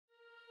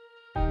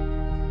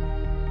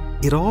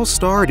It all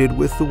started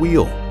with the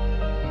wheel.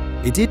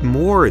 It did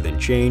more than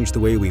change the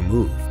way we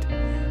moved.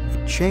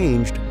 It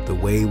changed the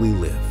way we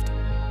lived.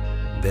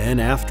 Then,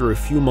 after a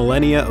few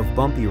millennia of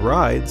bumpy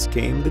rides,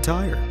 came the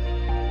tire.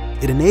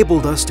 It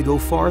enabled us to go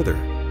farther,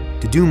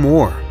 to do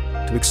more,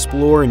 to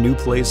explore new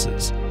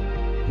places.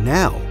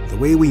 Now, the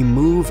way we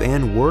move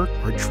and work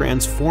are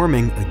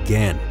transforming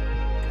again.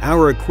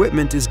 Our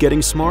equipment is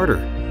getting smarter,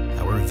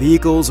 our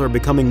vehicles are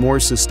becoming more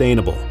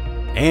sustainable,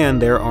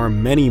 and there are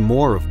many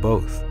more of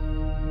both.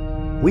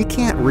 We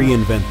can't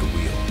reinvent the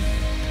wheel,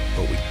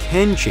 but we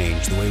can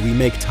change the way we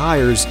make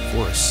tires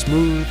for a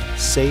smooth,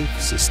 safe,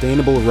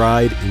 sustainable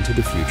ride into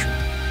the future.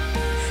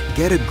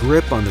 Get a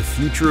grip on the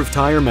future of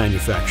tire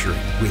manufacturing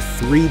with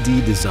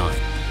 3D design,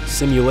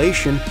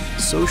 simulation,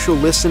 social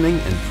listening,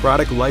 and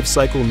product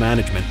lifecycle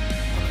management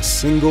on a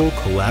single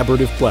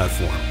collaborative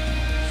platform.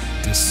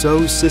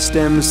 Dassault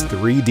Systèmes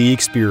 3D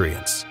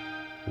Experience.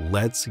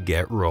 Let's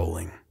get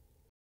rolling.